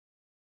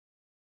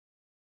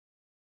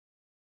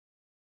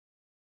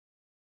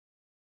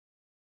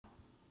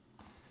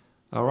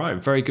All right,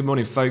 very good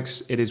morning,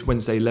 folks. It is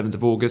Wednesday, 11th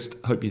of August.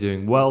 Hope you're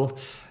doing well.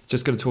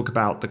 Just going to talk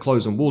about the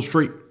close on Wall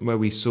Street, where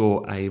we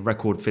saw a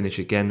record finish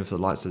again for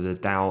the likes of the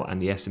Dow and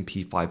the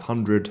S&P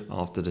 500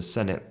 after the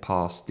Senate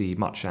passed the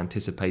much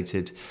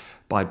anticipated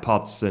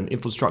bipartisan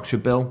infrastructure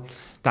bill.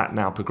 That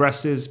now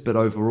progresses, but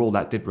overall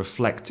that did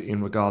reflect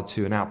in regard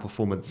to an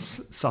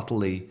outperformance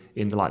subtly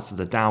in the likes of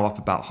the Dow, up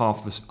about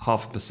half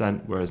a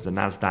percent, whereas the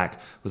Nasdaq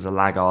was a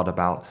laggard,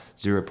 about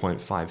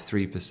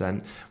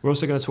 0.53%. We're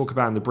also going to talk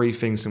about in the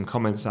briefing some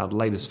comments out of the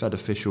latest Fed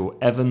official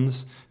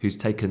Evans, who's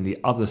taken the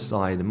other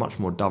side, a much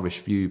more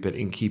dovish view, but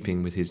in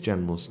keeping with his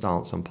general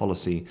stance on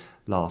policy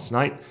last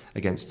night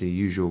against the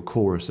usual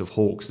chorus of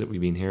hawks that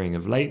we've been hearing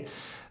of late.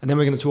 And then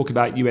we're going to talk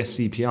about US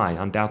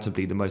CPI,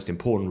 undoubtedly the most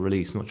important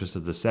release, not just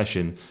of the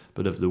session,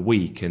 but of the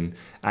week. And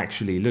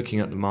actually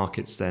looking at the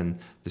markets then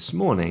this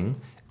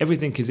morning,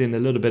 everything is in a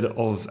little bit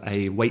of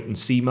a wait and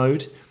see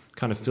mode.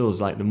 Kind of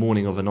feels like the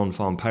morning of a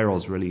non-farm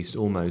payrolls release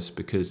almost,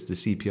 because the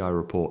CPI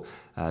report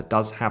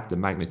does have the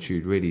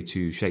magnitude really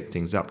to shake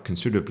things up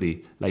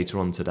considerably later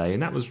on today.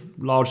 And that was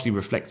largely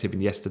reflective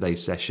in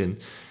yesterday's session,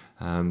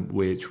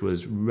 which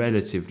was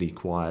relatively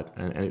quiet,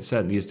 and it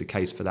certainly is the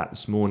case for that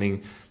this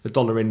morning. The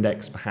dollar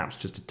index perhaps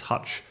just a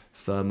touch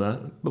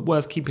firmer, but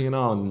worth keeping an eye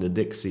on the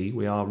Dixie.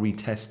 We are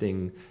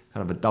retesting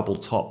kind of a double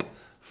top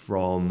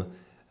from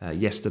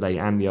yesterday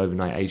and the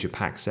overnight Asia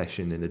Pac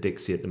session in the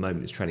Dixie. At the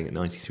moment it's trading at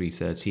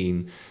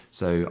 93.13,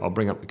 so I'll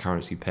bring up the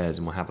currency pairs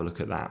and we'll have a look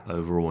at that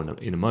overall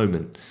in a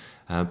moment.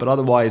 But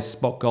otherwise,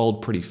 spot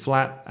gold pretty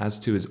flat, as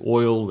too is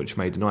oil, which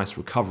made a nice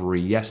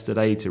recovery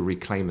yesterday to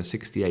reclaim a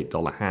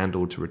 $68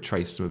 handle to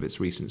retrace some of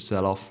its recent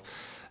sell-off.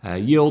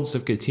 Yields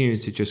have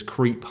continued to just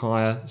creep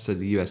higher, so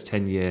the US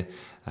 10-year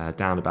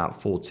down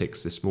about 4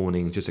 ticks this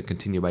morning, just a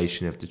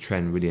continuation of the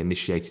trend really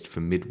initiated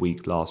from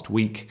midweek last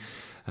week.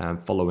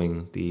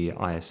 Following the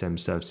ISM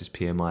services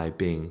PMI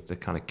being the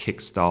kind of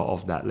kickstart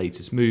of that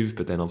latest move,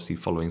 but then obviously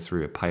following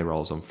through at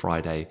payrolls on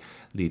Friday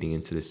leading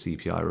into the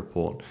CPI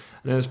report.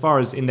 And then as far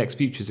as index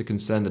futures are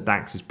concerned, the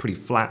DAX is pretty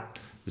flat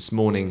this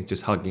morning,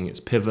 just hugging its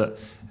pivot,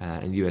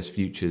 and US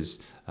futures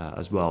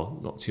as well,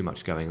 not too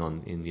much going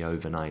on in the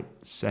overnight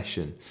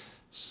session.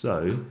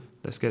 So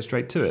let's get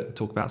straight to it,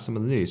 talk about some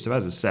of the news. So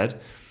as I said,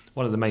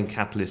 one of the main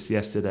catalysts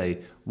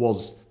yesterday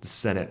was the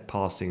Senate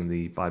passing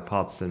the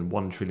bipartisan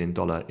 $1 trillion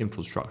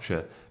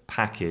infrastructure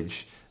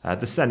package.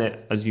 The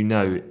Senate, as you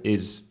know,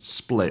 is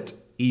split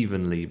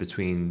evenly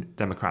between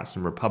Democrats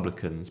and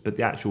Republicans, but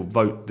the actual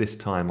vote this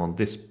time on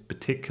this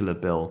particular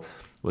bill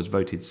was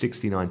voted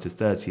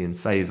 69-30 in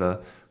favor,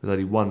 with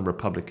only one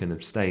Republican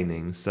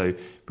abstaining. So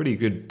pretty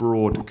good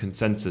broad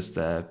consensus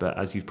there. But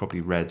as you've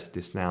probably read,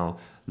 this now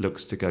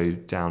looks to go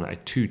down a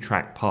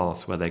two-track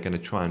path where they're going to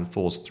try and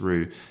force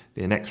through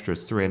an extra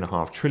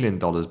 $3.5 trillion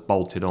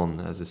bolted on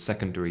as a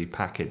secondary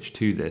package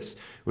to this,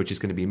 which is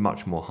going to be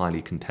much more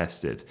highly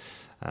contested.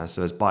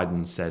 So as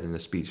Biden said in a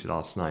speech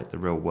last night, the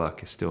real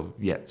work is still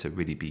yet to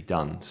really be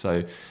done.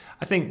 So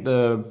I think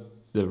the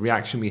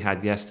reaction we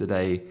had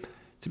yesterday,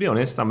 to be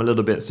honest, I'm a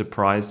little bit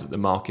surprised that the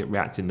market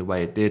reacted in the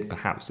way it did.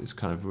 Perhaps it's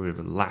kind of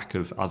a lack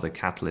of other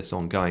catalysts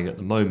ongoing at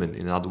the moment,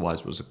 and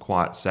otherwise was a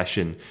quiet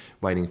session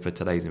waiting for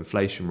today's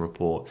inflation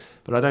report.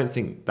 But I don't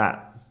think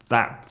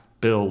that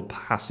bill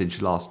passage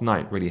last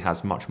night really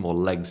has much more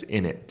legs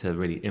in it to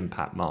really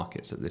impact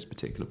markets at this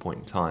particular point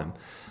in time.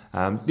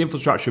 The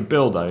infrastructure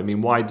bill, though, I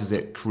mean, why does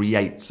it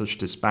create such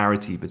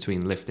disparity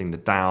between lifting the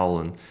Dow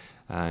and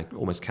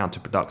almost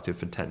counterproductive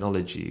for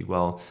technology?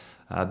 Well,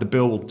 the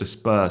bill will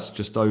disperse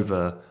just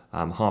over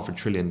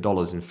 $500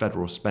 billion in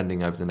federal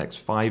spending over the next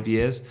 5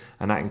 years,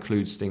 and that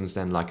includes things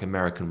then like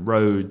American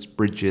roads,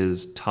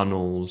 bridges,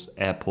 tunnels,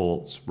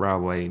 airports,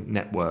 railway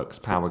networks,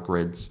 power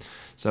grids.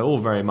 So all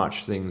very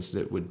much things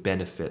that would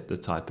benefit the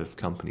type of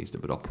companies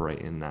that would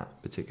operate in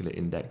that particular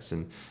index.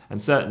 And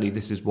certainly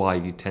this is why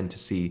you tend to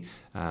see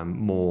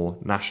more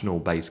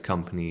national-based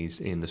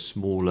companies in the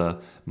smaller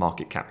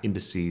market cap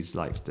indices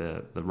like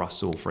the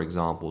Russell, for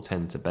example,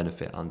 tend to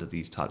benefit under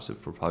these types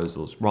of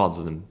proposals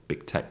rather than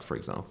big tech, for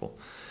example.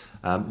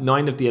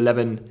 9 of the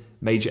 11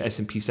 major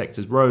S&P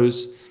sectors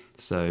rose,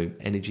 so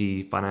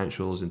energy,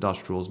 financials,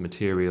 industrials,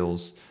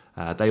 materials.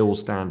 They all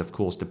stand, of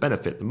course, to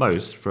benefit the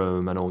most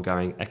from an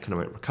ongoing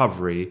economic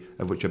recovery,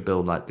 of which a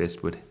bill like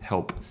this would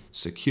help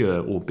secure,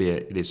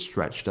 albeit it is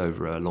stretched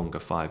over a longer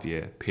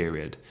 5-year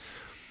period.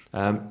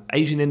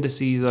 Asian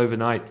indices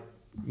overnight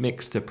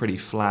mixed to pretty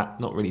flat,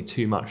 not really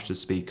too much to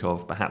speak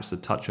of, perhaps a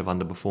touch of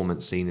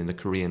underperformance seen in the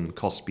Korean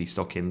Kospi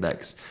stock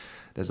index.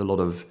 There's a lot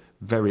of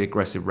very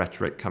aggressive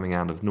rhetoric coming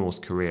out of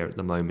North Korea at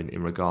the moment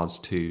in regards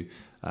to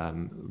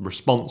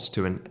response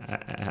to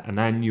an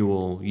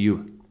annual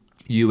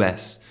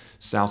US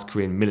South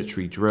Korean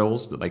military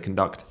drills that they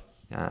conduct,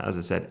 as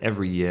I said,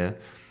 every year.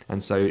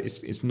 And so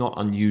it's not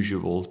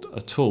unusual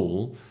at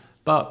all.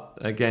 But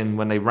again,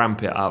 when they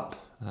ramp it up,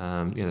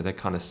 they're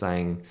kind of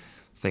saying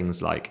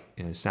things like,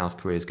 South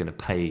Korea is going to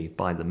pay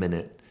by the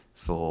minute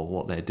for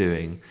what they're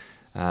doing.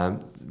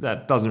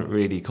 That doesn't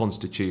really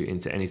constitute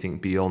into anything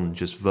beyond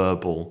just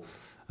verbal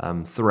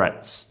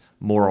threats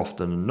more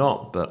often than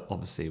not, but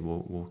obviously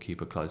we'll keep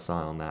a close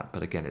eye on that.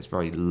 But again, it's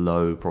very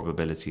low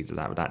probability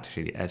that would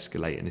actually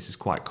escalate, and this is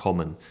quite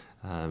common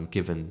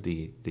given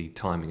the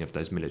timing of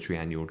those military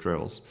annual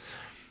drills.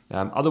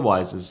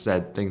 Otherwise, as I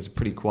said, things are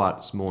pretty quiet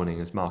this morning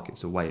as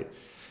markets await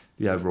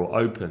the overall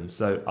open.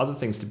 So other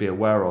things to be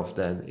aware of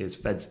then is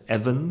Fed's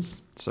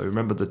Evans. So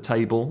remember the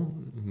table,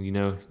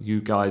 you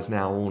guys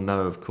now all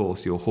know, of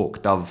course, your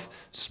hawk-dove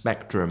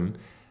spectrum,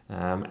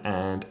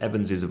 and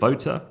Evans is a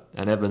voter,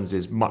 and Evans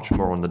is much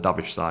more on the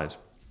dovish side.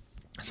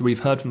 So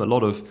we've heard from a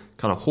lot of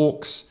kind of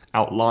hawks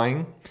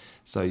outlying,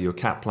 so your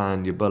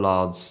Kaplan, your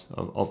Bullards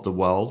of the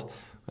world,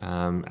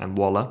 and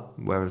Waller,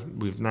 whereas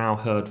we've now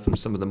heard from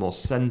some of the more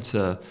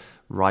centre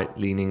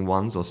right-leaning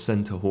ones or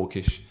centre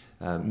hawkish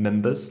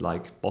members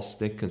like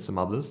Bostic and some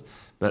others.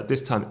 But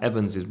this time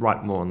Evans is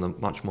much more on the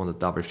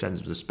dovish end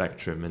of the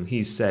spectrum, and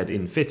he said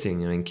in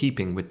fitting and in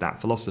keeping with that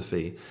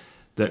philosophy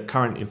that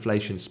current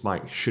inflation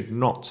spike should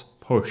not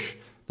push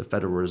the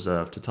Federal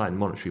Reserve to tighten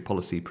monetary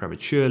policy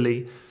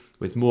prematurely,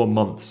 with more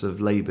months of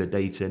labour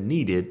data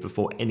needed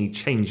before any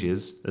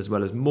changes, as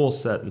well as more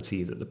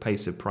certainty that the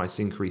pace of price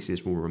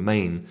increases will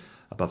remain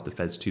above the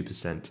Fed's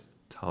 2%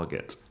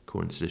 target,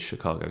 according to the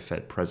Chicago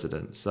Fed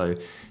president. So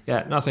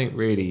yeah, nothing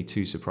really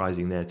too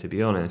surprising there, to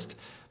be honest,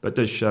 but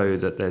does show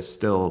that there's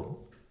still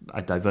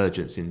a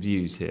divergence in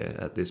views here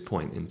at this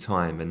point in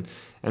time. And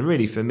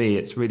really for me,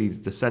 it's really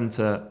the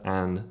centre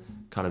and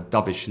kind of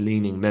dovish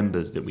leaning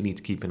members that we need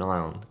to keep an eye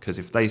on, because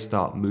if they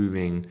start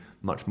moving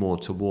much more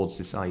towards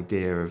this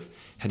idea of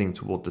heading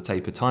toward the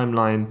taper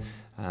timeline,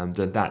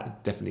 then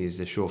that definitely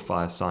is a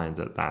surefire sign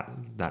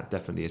that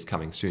definitely is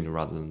coming sooner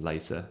rather than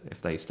later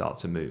if they start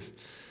to move.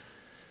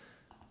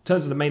 In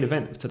terms of the main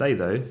event of today,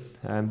 though,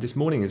 this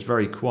morning is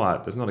very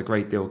quiet. There's not a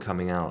great deal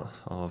coming out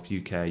of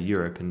UK or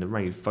Europe, and the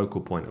main focal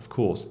point, of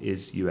course,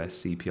 is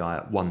US CPI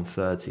at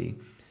 130.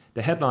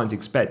 The headline's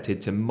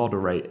expected to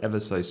moderate ever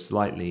so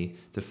slightly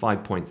to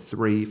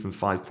 5.3 from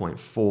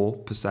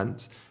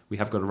 5.4%. We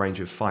have got a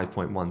range of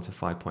 5.1 to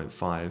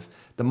 5.5.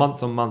 The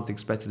month-on-month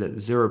expected at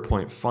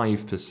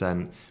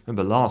 0.5%.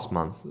 Remember last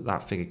month,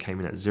 that figure came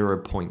in at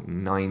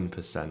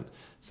 0.9%.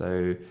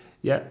 So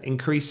yeah,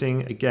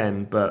 increasing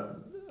again, but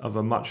of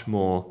a much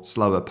more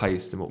slower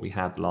pace than what we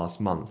had last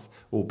month,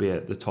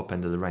 albeit the top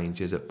end of the range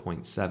is at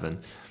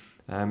 0.7.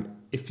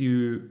 If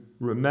you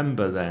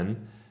remember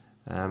then,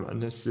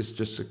 and this is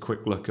just a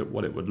quick look at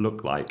what it would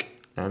look like.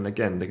 And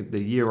again, the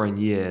year on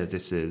year,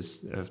 this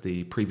is of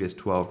the previous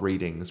 12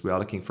 readings, we are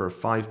looking for a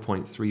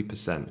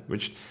 5.3%,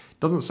 which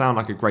doesn't sound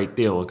like a great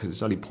deal because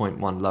it's only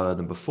 0.1 lower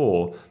than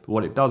before. But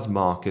what it does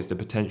mark is the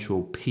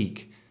potential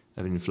peak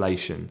of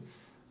inflation.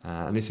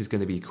 And this is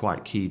going to be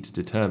quite key to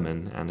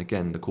determine, and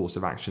again, the course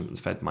of action that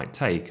the Fed might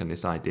take, and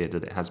this idea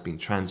that it has been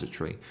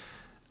transitory.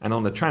 And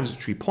on the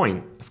transitory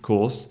point, of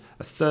course,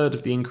 a third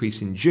of the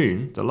increase in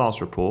June, the last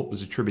report,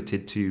 was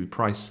attributed to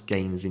price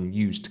gains in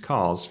used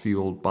cars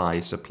fueled by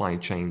supply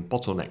chain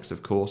bottlenecks,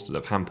 of course, that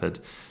have hampered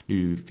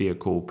new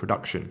vehicle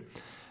production.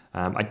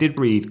 I did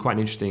read quite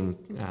an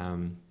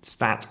interesting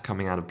stat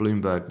coming out of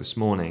Bloomberg this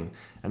morning,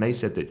 and they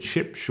said that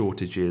chip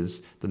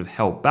shortages that have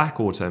held back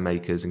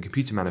automakers and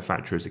computer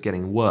manufacturers are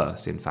getting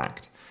worse, in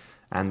fact,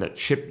 and that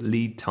chip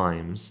lead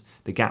times,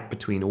 the gap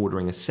between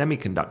ordering a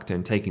semiconductor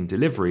and taking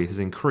delivery, has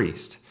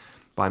increased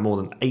by more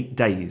than 8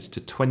 days to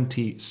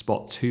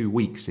 20.2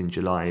 weeks in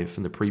July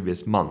from the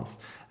previous month.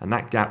 And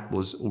that gap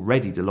was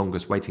already the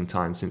longest waiting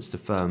time since the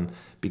firm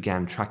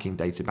began tracking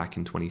data back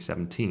in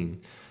 2017.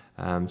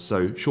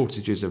 So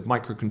shortages of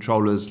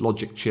microcontrollers,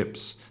 logic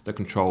chips that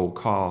control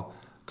car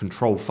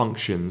control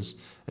functions,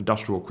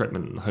 industrial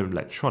equipment and home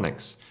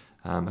electronics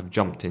have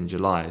jumped in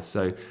July.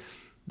 So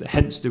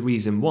hence the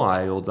reason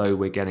why, although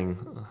we're getting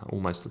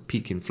almost a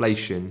peak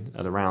inflation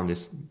at around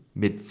this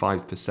mid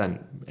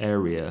 5%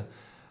 area,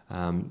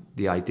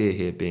 the idea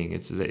here being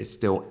it's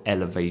still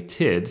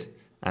elevated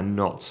and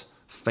not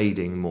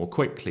fading more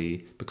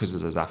quickly because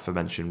of those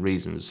aforementioned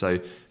reasons. So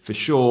for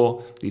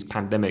sure, these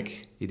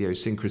pandemic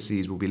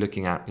idiosyncrasies we'll be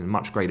looking at in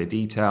much greater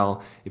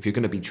detail. If you're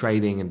going to be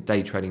trading in a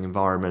day trading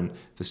environment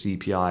for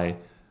CPI,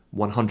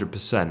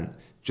 100%,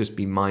 just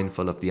be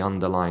mindful of the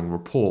underlying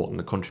report and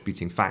the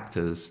contributing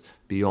factors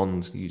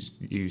beyond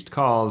used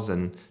cars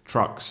and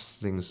trucks,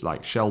 things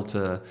like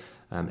shelter,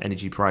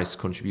 energy price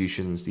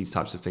contributions, these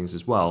types of things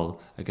as well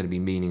are going to be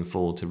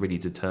meaningful to really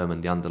determine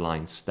the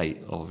underlying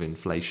state of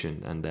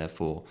inflation and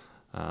therefore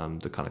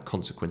the kind of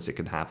consequence it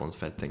could have on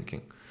Fed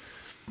thinking.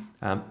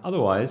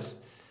 Otherwise,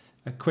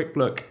 a quick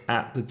look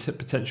at the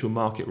potential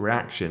market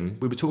reaction.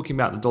 We were talking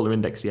about the dollar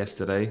index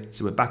yesterday,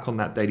 so we're back on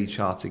that daily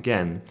chart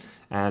again,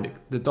 and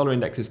the dollar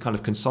index is kind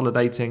of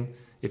consolidating.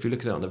 If you look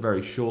at it on the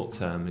very short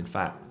term, in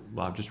fact,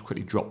 well, I'll just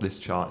quickly drop this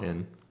chart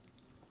in.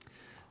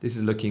 This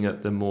is looking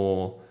at the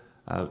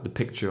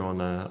picture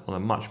on a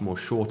much more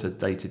shorter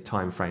dated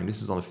time frame.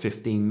 This is on a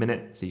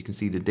 15-minute, so you can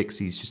see the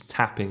Dixies just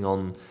tapping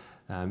on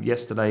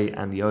yesterday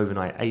and the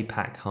overnight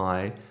APAC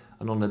high.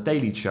 And on the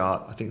daily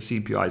chart, I think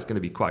CPI is going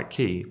to be quite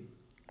key.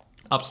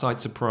 Upside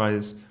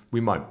surprise we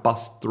might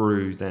bust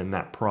through then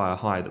that prior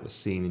high that was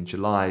seen in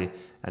July,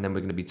 and then we're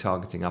going to be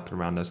targeting up and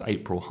around those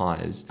April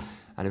highs.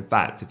 And in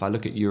fact, if I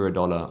look at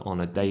Eurodollar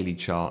on a daily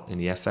chart in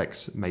the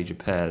FX major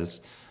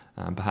pairs,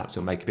 perhaps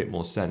it'll make a bit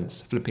more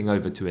sense. Flipping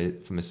over to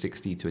it from a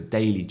 60 to a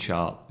daily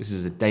chart, this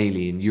is a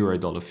daily in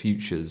Eurodollar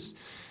futures.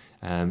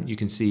 You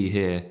can see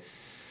here,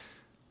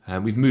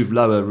 we've moved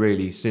lower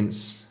really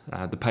since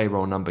the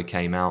payroll number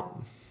came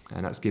out,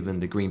 and that's given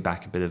the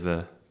greenback a bit of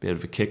a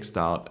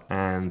kickstart.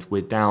 And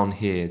we're down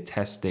here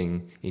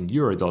testing in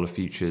Eurodollar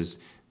futures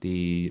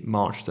the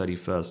March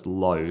 31st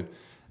low.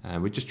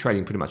 We're just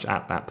trading pretty much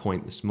at that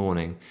point this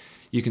morning.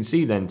 You can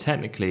see then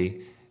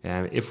technically,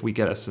 if we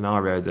get a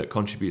scenario that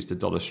contributes to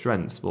dollar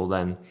strength, well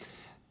then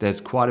there's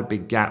quite a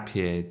big gap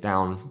here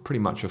down pretty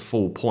much a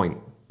full point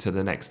to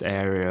the next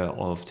area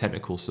of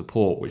technical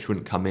support, which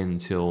wouldn't come in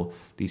till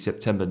the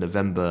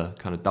September-November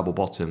kind of double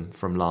bottom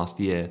from last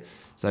year.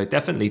 So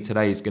definitely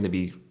today is going to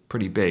be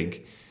pretty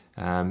big,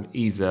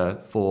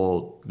 either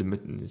for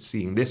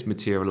seeing this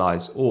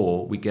materialize,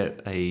 or we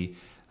get a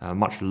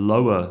much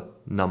lower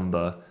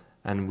number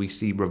and we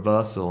see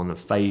reversal and a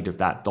fade of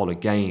that dollar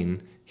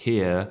gain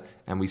here,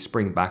 and we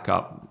spring back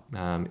up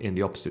in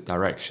the opposite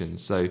direction.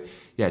 So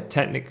yeah,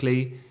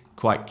 technically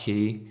quite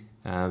key.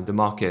 The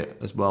market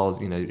as well,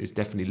 is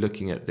definitely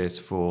looking at this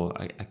for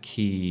a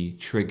key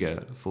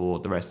trigger for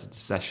the rest of the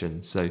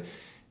session. So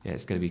yeah,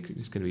 it's going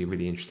to be a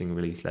really interesting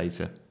release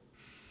later.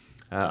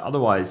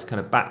 Otherwise,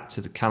 kind of back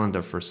to the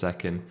calendar for a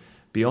second.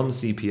 Beyond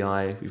the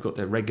CPI, we've got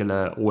the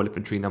regular oil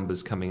inventory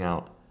numbers coming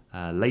out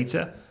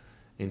later.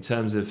 In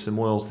terms of some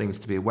oil things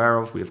to be aware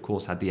of, we of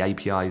course had the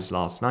APIs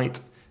last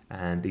night,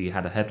 and we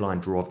had a headline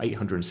draw of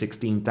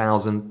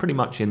 816,000, pretty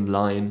much in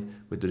line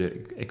with the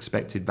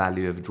expected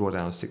value of a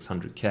drawdown of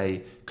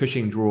 600k.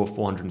 Cushing draw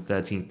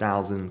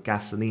 413,000,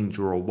 gasoline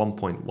draw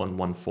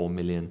 1.114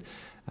 million.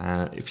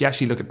 If you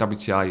actually look at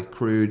WTI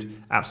crude,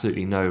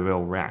 absolutely no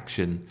real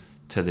reaction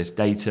to this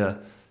data.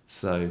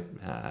 So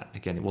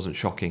again, it wasn't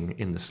shocking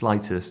in the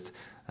slightest.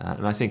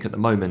 And I think at the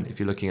moment, if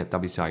you're looking at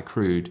WTI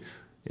crude,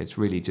 it's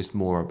really just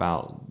more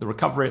about the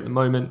recovery at the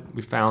moment.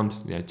 We found,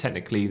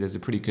 technically there's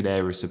a pretty good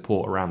area of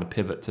support around the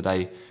pivot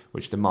today,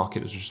 which the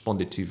market has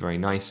responded to very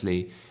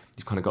nicely.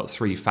 You've kind of got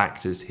three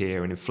factors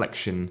here: an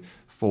inflection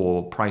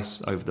for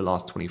price over the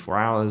last 24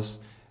 hours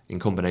in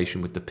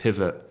combination with the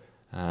pivot,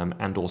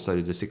 and also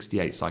the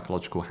 68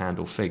 psychological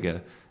handle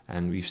figure.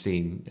 And we've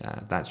seen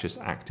that's just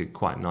acted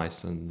quite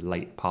nice in the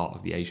late part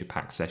of the Asia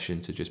Pac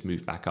session to just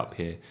move back up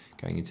here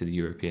going into the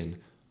European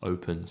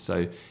Open.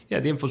 So yeah,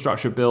 the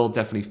infrastructure bill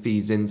definitely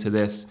feeds into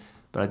this,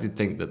 but I did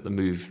think that the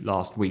move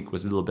last week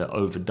was a little bit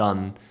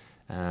overdone.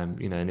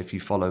 And if you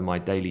follow my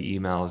daily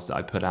emails that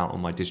I put out on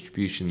my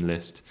distribution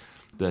list,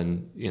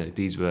 then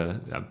these were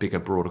a bigger,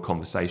 broader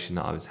conversation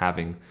that I was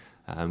having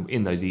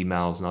in those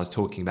emails, and I was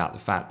talking about the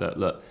fact that,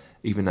 look,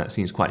 even though it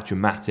seems quite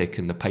dramatic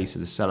in the pace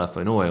of the sell-off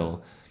in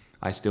oil,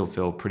 I still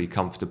feel pretty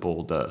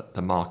comfortable that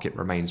the market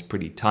remains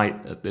pretty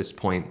tight at this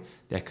point.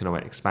 The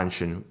economic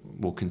expansion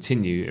will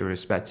continue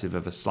irrespective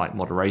of a slight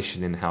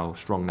moderation in how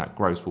strong that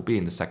growth will be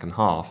in the second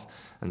half.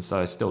 And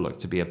so I still look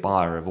to be a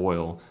buyer of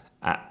oil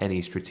at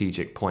any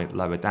strategic point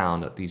lower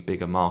down at these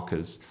bigger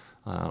markers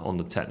on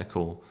the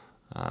technical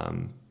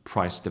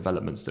price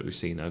developments that we've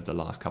seen over the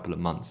last couple of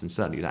months. And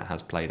certainly that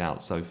has played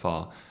out so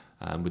far.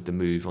 With the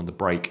move on the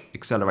break,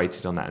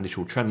 accelerated on that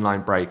initial trend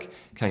line break,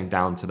 came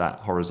down to that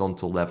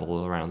horizontal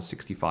level around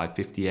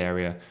 65.50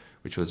 area,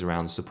 which was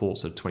around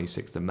supports of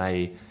 26th of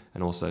May,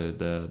 and also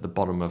the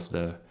bottom of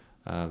the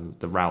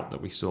route that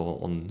we saw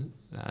on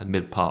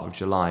mid part of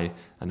July,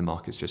 and the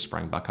markets just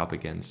sprang back up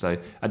again. So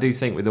I do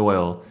think with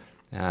oil,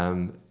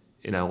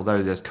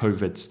 although there's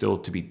COVID still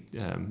to be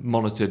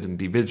monitored and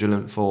be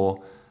vigilant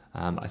for,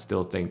 I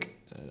still think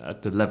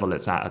at the level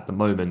it's at the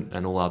moment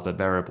and all other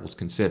variables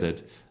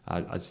considered,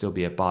 I'd still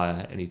be a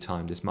buyer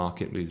anytime this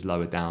market moves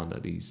lower down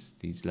at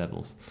these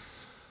levels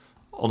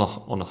on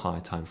a higher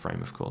time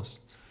frame, of course.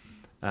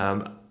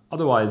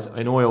 Otherwise,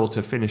 in oil,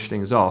 to finish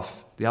things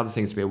off, the other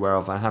thing to be aware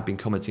of, I have been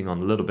commenting on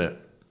a little bit,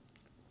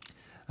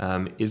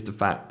 is the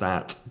fact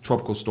that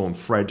Tropical Storm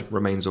Fred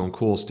remains on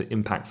course to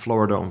impact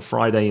Florida on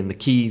Friday in the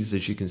Keys,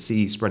 as you can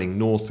see, spreading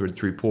northward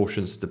through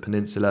portions of the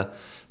peninsula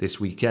this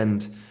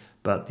weekend.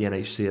 But the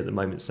NHC at the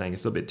moment is saying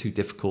it's a little bit too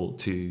difficult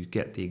to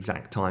get the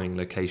exact timing,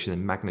 location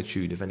and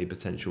magnitude of any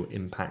potential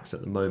impacts at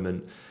the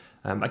moment.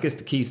 I guess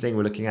the key thing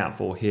we're looking out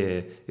for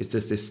here is,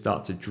 does this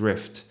start to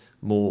drift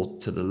more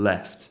to the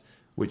left,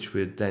 which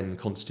would then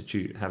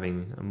constitute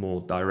having a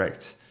more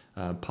direct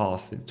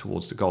path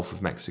towards the Gulf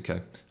of Mexico,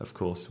 of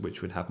course,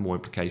 which would have more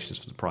implications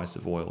for the price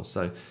of oil.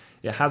 So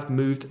it has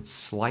moved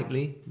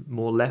slightly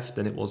more left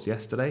than it was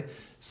yesterday.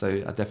 So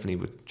I definitely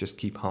would just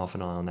keep half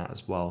an eye on that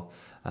as well.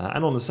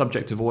 And on the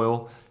subject of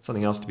oil,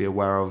 something else to be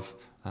aware of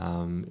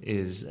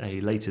is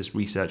a latest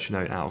research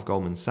note out of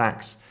Goldman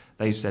Sachs.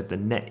 They've said the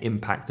net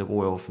impact of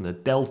oil from the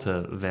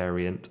Delta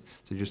variant,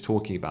 so just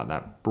talking about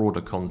that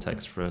broader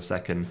context for a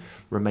second,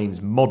 remains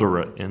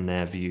moderate in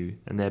their view,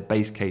 and their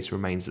base case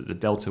remains that the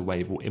Delta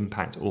wave will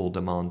impact oil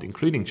demand,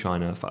 including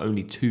China, for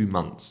only 2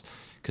 months,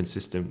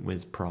 consistent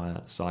with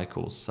prior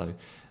cycles. So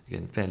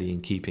again, fairly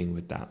in keeping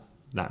with that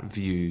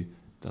view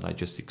that I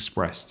just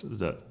expressed,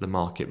 that the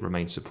market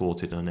remains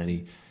supported on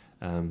any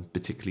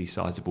particularly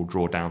sizable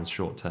drawdowns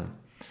short term.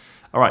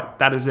 All right,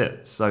 that is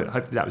it. So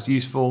hopefully that was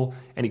useful.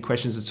 Any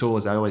questions at all,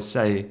 as I always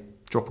say,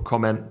 drop a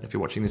comment. If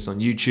you're watching this on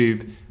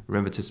YouTube,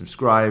 remember to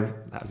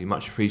subscribe. That would be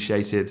much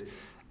appreciated.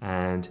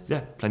 And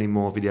yeah, plenty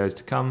more videos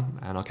to come,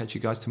 and I'll catch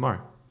you guys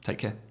tomorrow. Take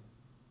care.